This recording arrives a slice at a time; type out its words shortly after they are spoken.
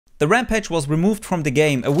The Rampage was removed from the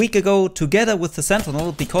game a week ago together with the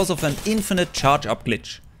Sentinel because of an infinite charge up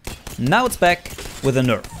glitch. Now it's back with a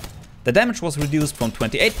nerf. The damage was reduced from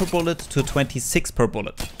 28 per bullet to 26 per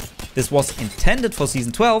bullet. This was intended for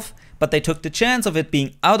Season 12, but they took the chance of it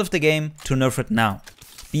being out of the game to nerf it now.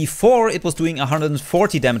 Before it was doing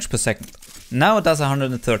 140 damage per second, now it does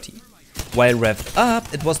 130. While revved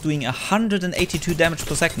up, it was doing 182 damage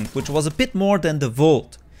per second, which was a bit more than the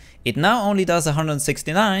Volt. It now only does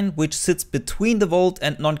 169, which sits between the Volt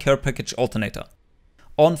and non-care package alternator.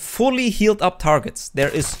 On fully healed up targets, there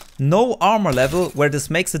is no armor level where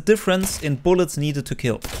this makes a difference in bullets needed to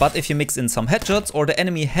kill. But if you mix in some headshots or the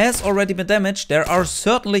enemy has already been damaged, there are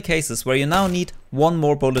certainly cases where you now need one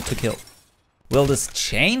more bullet to kill. Will this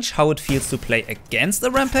change how it feels to play against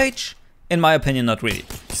a Rampage? In my opinion, not really,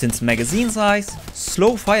 since magazine size,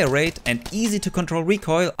 slow fire rate and easy to control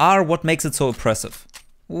recoil are what makes it so impressive.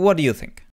 What do you think?